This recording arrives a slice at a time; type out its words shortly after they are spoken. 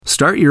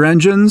Start your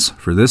engines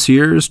for this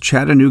year's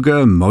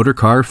Chattanooga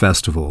Motorcar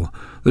Festival.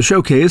 The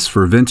showcase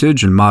for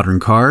vintage and modern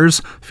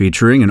cars,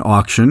 featuring an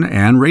auction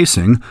and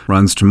racing,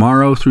 runs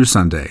tomorrow through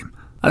Sunday.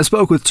 I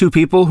spoke with two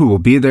people who will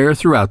be there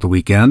throughout the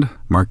weekend.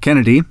 Mark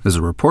Kennedy is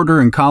a reporter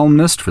and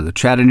columnist for the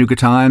Chattanooga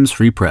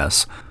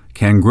Times-Free-Press.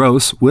 Ken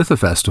Gross, with the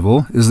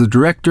festival, is the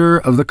director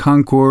of the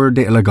Concours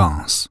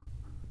d'Elegance.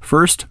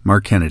 First,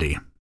 Mark Kennedy.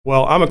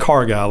 Well, I'm a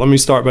car guy. Let me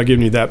start by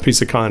giving you that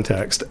piece of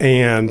context.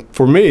 And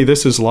for me,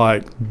 this is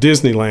like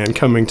Disneyland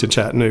coming to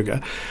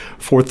Chattanooga.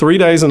 For 3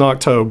 days in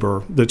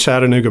October, the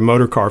Chattanooga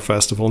Motorcar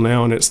Festival,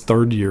 now in its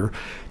third year,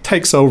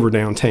 takes over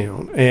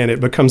downtown, and it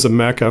becomes a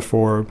mecca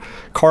for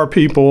car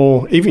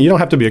people. Even you don't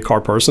have to be a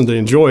car person to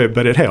enjoy it,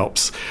 but it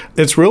helps.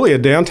 It's really a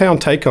downtown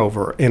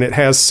takeover, and it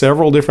has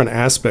several different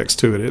aspects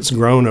to it. It's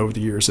grown over the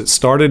years. It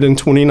started in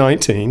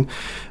 2019.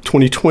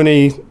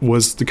 2020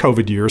 was the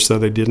COVID year, so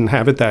they didn't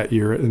have it that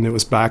year, and it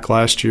was back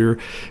last year,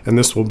 and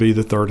this will be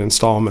the third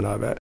installment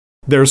of it.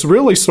 There's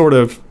really sort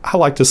of, I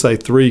like to say,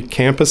 three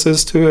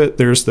campuses to it.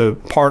 There's the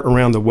part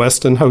around the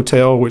Westin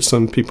Hotel, which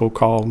some people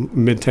call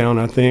Midtown,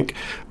 I think.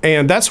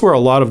 And that's where a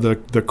lot of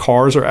the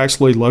cars are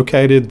actually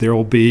located. There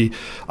will be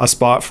a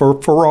spot for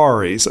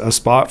Ferraris, a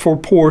spot for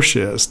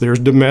Porsches. There's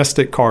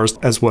domestic cars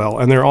as well,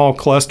 and they're all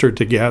clustered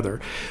together.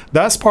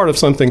 That's part of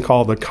something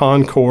called the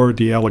Concours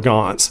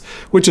d'Elegance,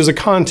 which is a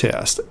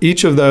contest.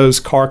 Each of those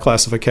car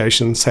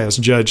classifications has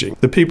judging.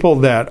 The people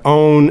that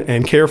own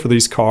and care for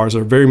these cars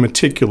are very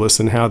meticulous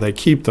in how they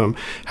keep them,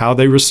 how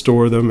they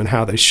restore them, and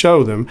how they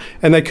show them.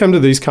 And they come to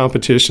these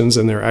competitions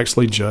and they're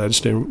actually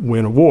judged and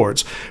win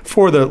awards.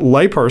 For the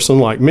layperson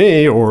like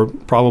me, or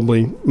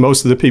probably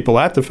most of the people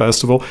at the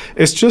festival,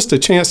 it's just a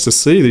chance to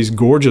see these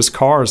gorgeous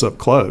cars up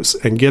close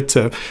and get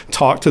to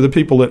talk to the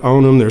people that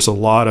own them. There's a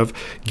lot of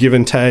give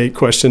and take,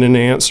 question and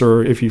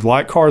answer. If you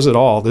like cars at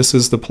all, this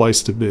is the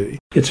place to be.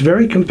 It's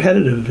very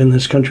competitive in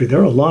this country. There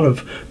are a lot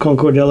of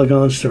Concours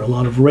d'Elegance, there are a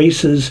lot of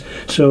races,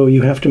 so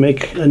you have to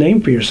make a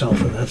name for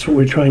yourself, and that's what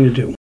we're trying to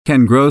do.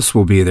 Ken Gross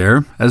will be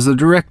there as the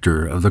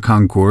director of the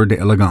Concours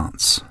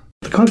d'Elegance.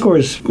 The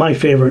Concours is my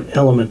favorite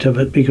element of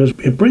it because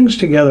it brings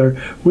together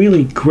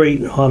really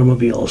great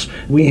automobiles.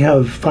 We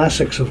have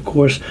classics, of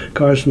course,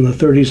 cars from the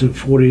 30s and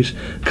 40s,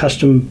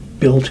 custom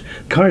built,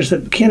 cars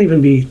that can't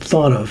even be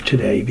thought of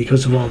today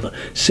because of all the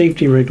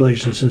safety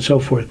regulations and so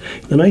forth.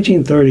 In the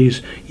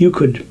 1930s, you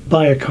could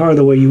buy a car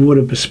the way you would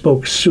a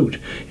bespoke suit,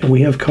 and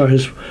we have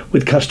cars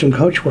with custom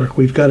coachwork.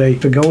 We've got a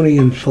Fagoni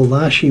and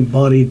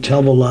Falaschi-bodied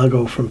Talbot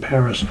Lago from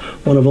Paris,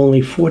 one of only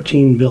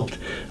 14 built.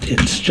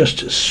 It's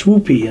just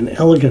swoopy and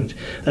elegant,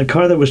 a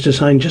car that was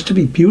designed just to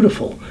be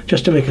beautiful,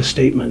 just to make a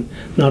statement,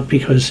 not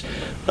because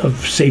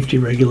of safety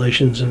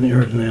regulations and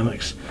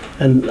aerodynamics.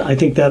 And I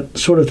think that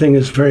sort of thing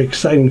is very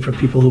exciting for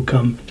people who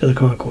come to the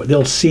Concours.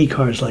 They'll see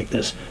cars like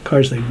this,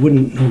 cars they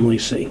wouldn't normally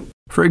see.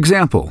 For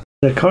example,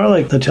 a car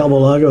like the Talbot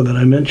Lago that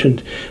I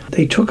mentioned,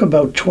 they took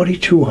about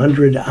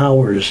 2,200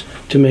 hours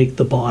to make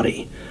the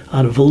body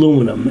out of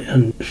aluminum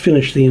and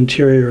finish the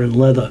interior in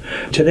leather.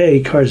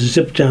 Today, cars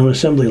zip down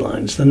assembly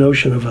lines. The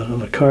notion of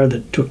a car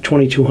that took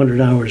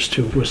 2,200 hours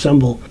to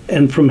assemble,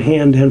 and from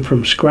hand and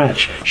from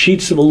scratch,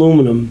 sheets of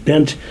aluminum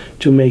bent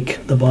to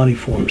make the body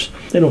forms.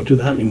 They don't do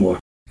that anymore.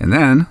 And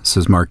then,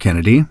 says Mark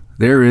Kennedy,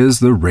 there is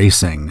the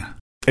racing.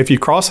 If you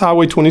cross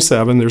Highway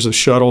 27, there's a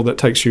shuttle that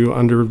takes you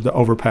under the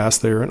overpass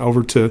there and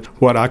over to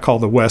what I call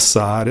the west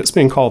side. It's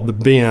being called the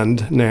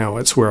Bend now.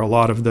 It's where a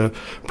lot of the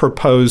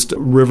proposed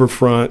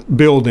riverfront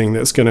building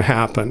that's going to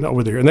happen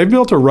over there. And they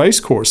built a race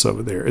course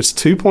over there. It's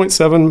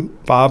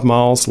 2.75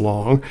 miles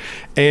long,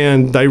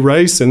 and they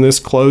race in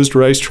this closed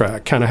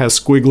racetrack. Kind of has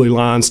squiggly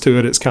lines to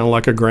it. It's kind of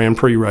like a Grand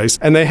Prix race.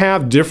 And they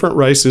have different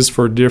races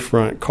for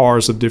different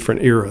cars of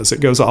different eras. It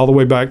goes all the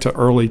way back to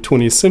early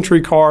 20th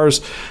century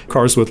cars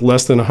with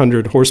less than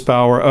 100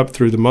 horsepower up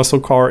through the muscle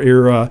car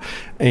era,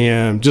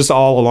 and just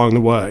all along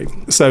the way.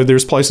 So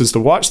there's places to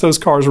watch those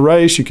cars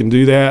race. You can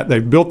do that.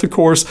 They've built the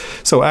course.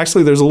 So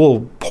actually there's a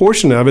little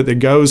portion of it that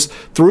goes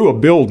through a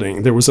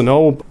building. There was an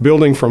old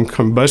building from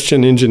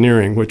Combustion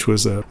Engineering, which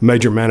was a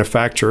major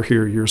manufacturer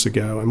here years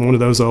ago. And one of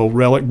those old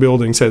relic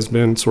buildings has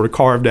been sort of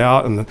carved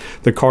out, and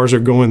the cars are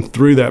going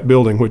through that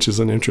building, which is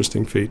an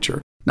interesting feature.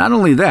 Not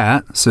only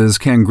that, says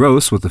Ken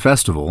Gross with the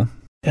festival,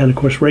 and of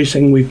course,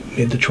 racing, we've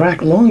made the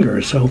track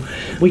longer, so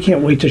we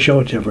can't wait to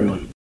show it to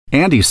everyone.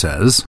 Andy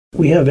says,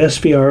 we have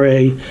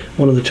SVRA,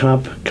 one of the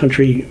top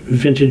country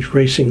vintage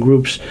racing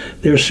groups.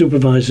 They're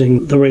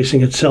supervising the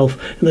racing itself,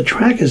 and the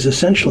track is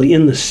essentially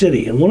in the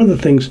city. And one of the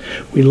things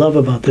we love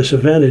about this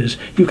event is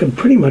you can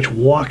pretty much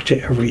walk to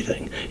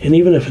everything. And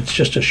even if it's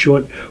just a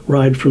short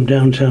ride from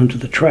downtown to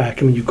the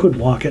track, I mean, you could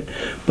walk it,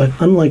 but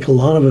unlike a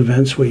lot of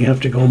events where you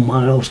have to go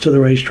miles to the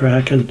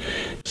racetrack and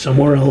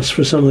somewhere else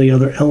for some of the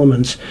other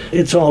elements,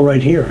 it's all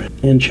right here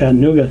in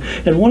Chattanooga.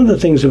 And one of the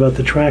things about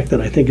the track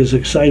that I think is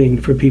exciting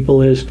for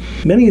people is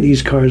many of of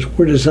these cars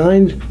were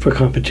designed for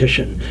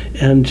competition,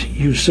 and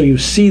you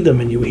see them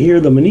and you hear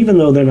them, and even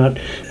though they're not,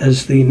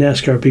 as the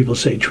NASCAR people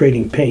say,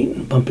 trading paint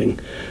and bumping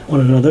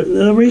one another,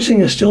 the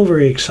racing is still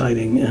very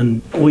exciting.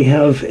 And we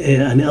have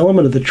an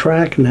element of the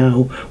track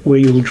now where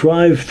you'll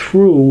drive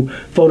through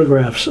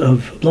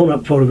blown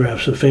up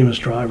photographs of famous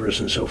drivers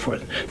and so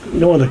forth.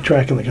 No other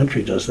track in the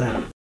country does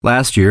that.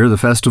 Last year, the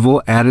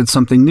festival added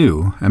something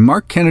new, and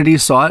Mark Kennedy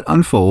saw it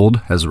unfold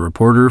as a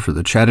reporter for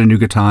the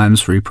Chattanooga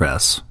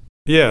Times-Free-Press.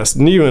 Yes,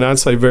 new and I'd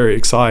say very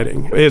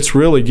exciting. It's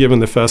really given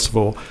the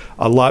festival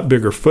a lot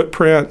bigger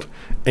footprint,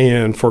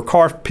 and for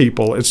car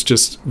people, it's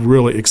just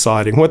really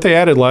exciting. What they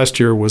added last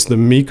year was the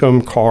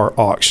Mecum Car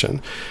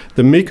Auction.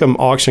 The Mecum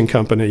Auction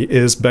Company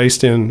is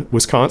based in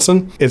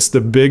Wisconsin. It's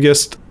the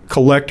biggest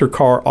collector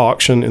car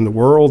auction in the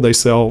world. They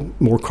sell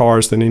more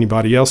cars than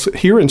anybody else.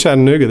 Here in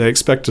Chattanooga, they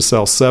expect to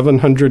sell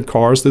 700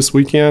 cars this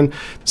weekend.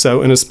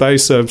 So in a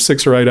space of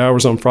 6 or 8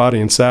 hours on Friday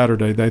and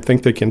Saturday, they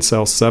think they can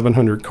sell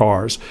 700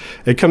 cars.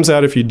 It comes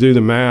out, if you do the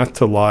math,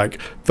 to like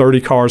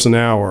 30 cars an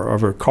hour,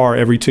 of a car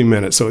every 2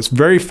 minutes. So it's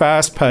very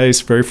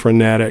fast-paced, very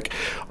frenetic.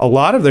 A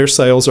lot of their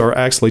sales are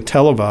actually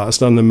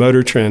televised on the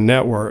Motor Trend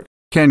network.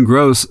 Ken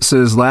Gross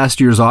says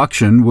last year's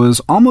auction was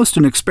almost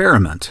an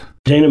experiment.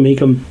 Dana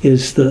Mecum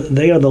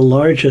they are the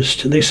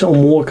largest. They sell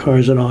more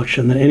cars at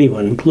auction than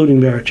anyone, including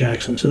Barrett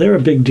Jackson. So they're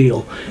a big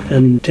deal.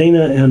 And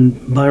Dana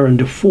and Byron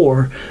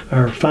DeFore,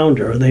 our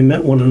founder, they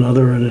met one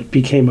another and it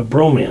became a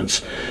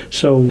bromance.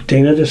 So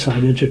Dana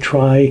decided to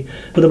try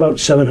with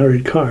about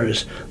 700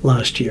 cars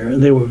last year.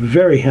 And they were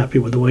very happy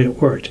with the way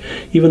it worked,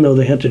 even though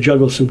they had to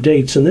juggle some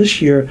dates. And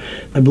this year,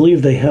 I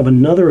believe they have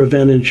another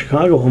event in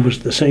Chicago almost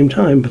at the same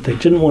time, but they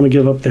didn't want to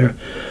give up their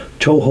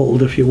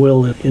toehold, if you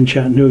will, in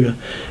Chattanooga.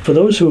 For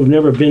those who have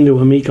never been to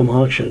a Mecum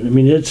auction, I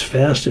mean, it's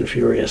fast and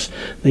furious.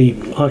 The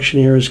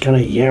auctioneer is kind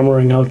of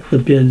yammering out the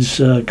bids.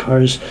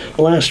 Cars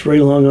last very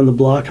long on the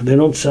block. They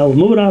don't sell.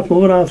 Move it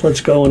off, let's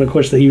go. And of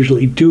course, they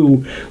usually do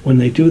when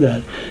they do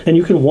that. And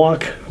you can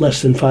walk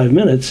less than 5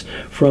 minutes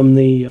from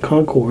the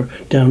concourse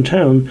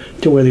downtown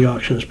to where the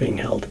auction is being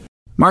held.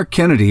 Mark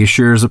Kennedy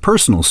shares a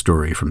personal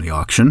story from the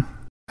auction.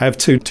 I have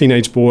 2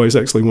 teenage boys,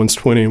 actually one's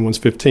 20 and one's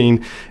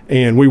 15,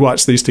 and we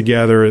watch these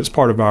together as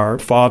part of our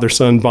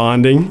father-son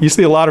bonding. You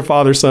see a lot of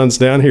father-sons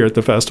down here at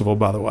the festival,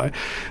 by the way.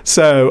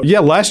 So, yeah,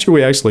 last year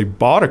we actually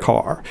bought a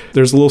car.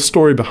 There's a little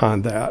story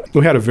behind that.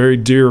 We had a very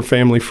dear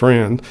family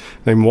friend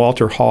named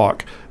Walter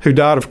Hawk who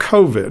died of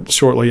COVID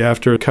shortly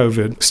after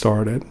COVID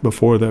started,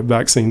 before the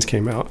vaccines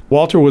came out.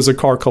 Walter was a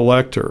car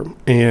collector,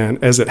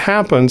 and as it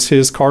happens,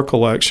 his car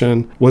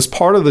collection was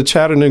part of the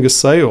Chattanooga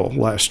sale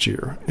last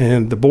year.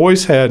 And the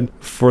boys had,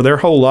 for their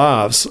whole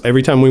lives,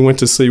 every time we went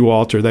to see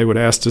Walter, they would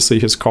ask to see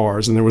his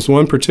cars. And there was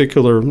one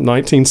particular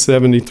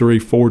 1973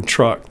 Ford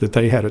truck that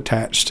they had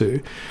attached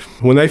to.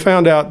 When they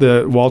found out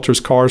that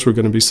Walter's cars were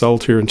going to be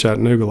sold here in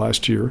Chattanooga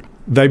last year,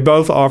 they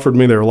both offered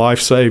me their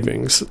life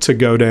savings to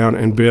go down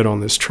and bid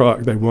on this truck.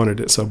 They wanted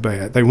it so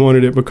bad. They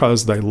wanted it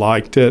because they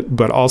liked it,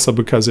 but also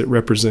because it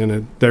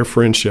represented their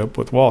friendship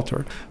with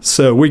Walter.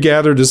 So we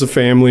gathered as a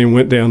family and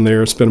went down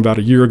there. It's been about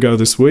a year ago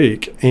this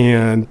week,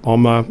 and all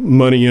my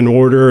money in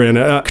order and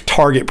a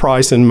target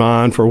price in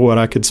mind for what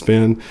I could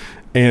spend.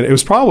 And it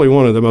was probably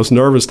one of the most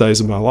nervous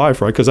days of my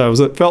life, right? Because I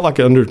felt like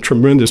under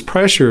tremendous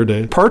pressure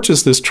to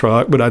purchase this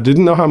truck, but I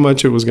didn't know how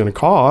much it was going to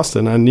cost,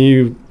 and I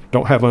knew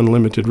don't have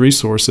unlimited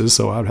resources,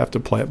 so I'd have to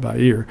play it by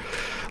ear.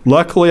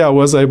 Luckily, I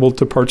was able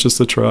to purchase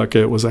the truck.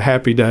 It was a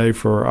happy day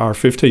for our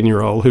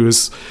 15-year-old, who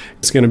it's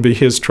going to be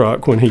his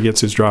truck when he gets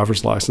his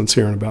driver's license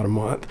here in about a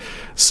month.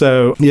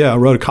 So, yeah, I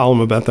wrote a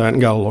column about that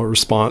and got a little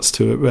response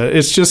to it. But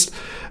it's just,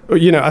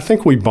 I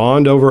think we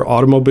bond over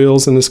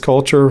automobiles in this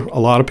culture. A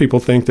lot of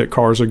people think that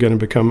cars are going to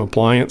become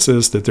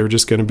appliances, that they're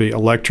just going to be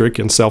electric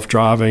and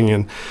self-driving,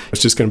 and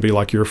it's just going to be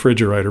like your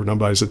refrigerator.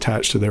 Nobody's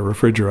attached to their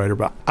refrigerator.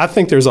 But I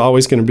think there's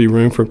always going to be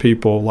room for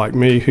people like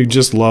me who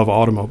just love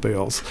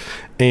automobiles,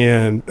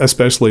 and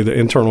especially the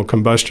internal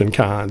combustion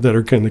kind, that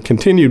are going to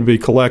continue to be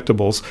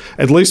collectibles,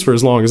 at least for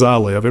as long as I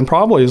live, and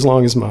probably as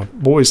long as my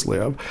boys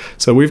live.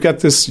 So we've got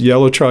this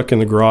yellow truck in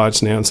the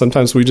garage now, and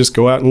sometimes we just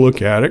go out and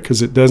look at it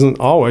because it doesn't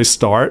always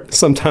start,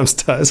 sometimes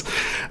does.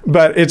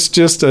 But it's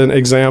just an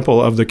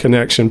example of the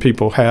connection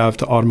people have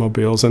to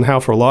automobiles, and how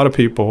for a lot of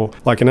people,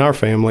 like in our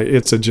family,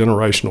 it's a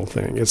generational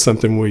thing. It's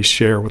something we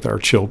share with our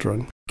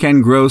children.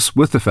 Ken Gross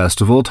with the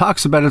festival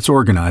talks about its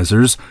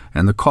organizers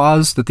and the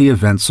cause that the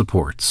event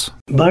supports.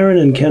 Byron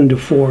and Ken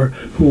DeFore,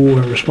 who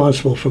were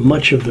responsible for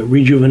much of the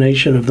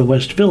rejuvenation of the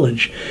West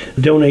Village,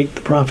 donate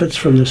the profits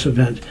from this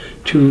event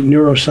to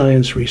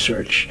neuroscience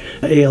research,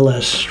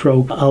 ALS,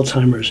 stroke,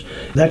 Alzheimer's.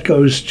 That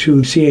goes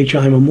to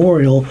CHI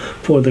Memorial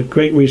for the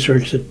great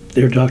research that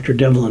their Dr.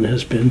 Devlin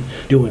has been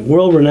doing,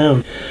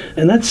 world-renowned.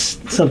 And that's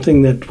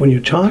something that when you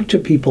talk to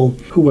people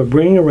who are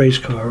bringing a race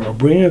car or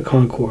bringing a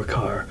Concours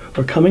car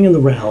or coming in the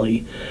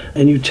rally,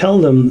 and you tell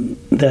them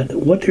that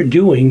what they're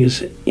doing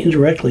is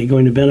indirectly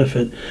going to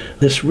benefit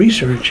this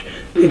research,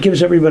 it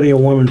gives everybody a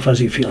warm and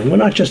fuzzy feeling. We're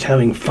not just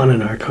having fun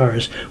in our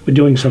cars, we're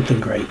doing something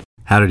great.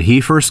 How did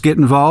he first get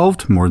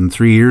involved more than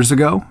 3 years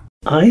ago?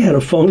 I had a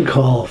phone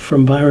call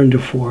from Byron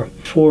DeFore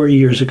 4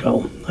 years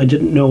ago. I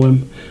didn't know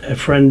him. A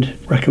friend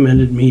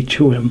recommended me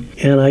to him,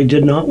 and I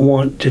did not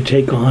want to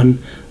take on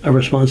a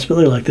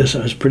responsibility like this.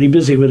 I was pretty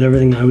busy with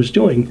everything I was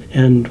doing.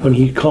 And when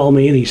he called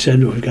me and he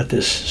said, we've got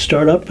this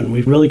startup and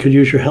we really could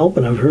use your help,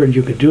 and I've heard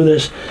you could do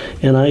this.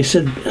 And I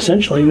said,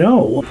 essentially,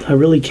 no, I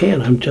really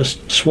can't. I'm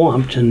just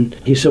swamped. And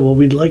he said, well,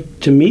 we'd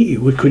like to meet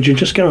you. Could you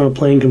just get on a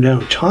plane, come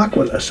down and talk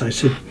with us? I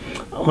said,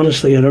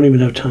 honestly, I don't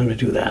even have time to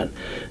do that.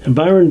 And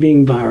Byron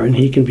being Byron,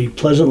 he can be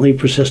pleasantly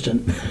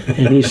persistent.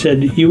 And he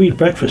said, you eat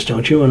breakfast,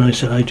 don't you? And I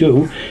said, I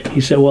do.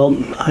 He said, well,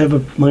 I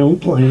have my own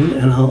plane,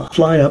 and I'll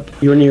fly up.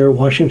 You're near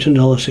Washington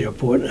Dulles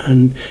Airport,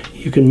 and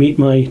you can meet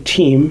my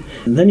team,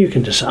 and then you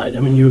can decide.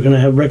 I mean, you're going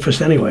to have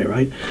breakfast anyway,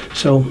 right?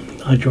 So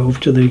I drove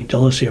to the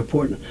Dulles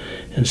Airport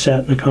and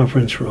sat in a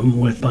conference room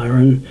with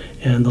Byron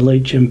and the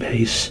late Jim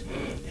Pace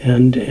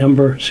and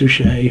Ember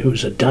Suchet,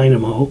 who's a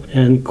dynamo,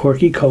 and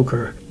Corky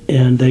Coker.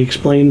 And they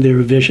explained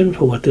their vision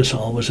for what this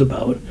all was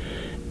about.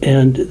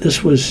 And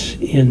this was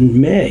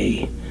in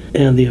May,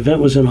 and the event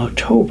was in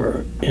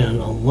October, and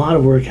a lot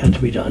of work had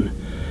to be done.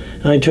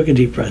 And I took a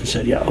deep breath and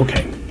said, yeah,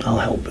 okay, I'll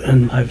help.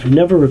 And I've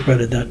never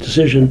regretted that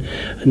decision.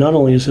 And not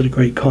only is it a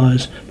great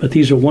cause, but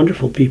these are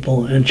wonderful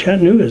people, and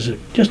Chattanooga is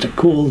just a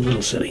cool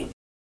little city.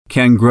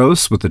 Ken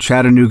Gross with the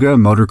Chattanooga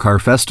Motorcar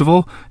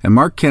Festival and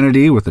Mark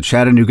Kennedy with the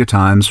Chattanooga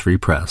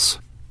Times-Free-Press.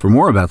 For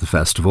more about the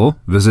festival,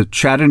 visit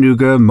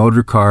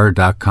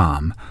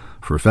ChattanoogaMotorcar.com.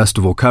 For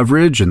festival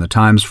coverage in the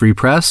Times-Free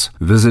Press,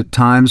 visit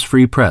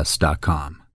TimesFreePress.com.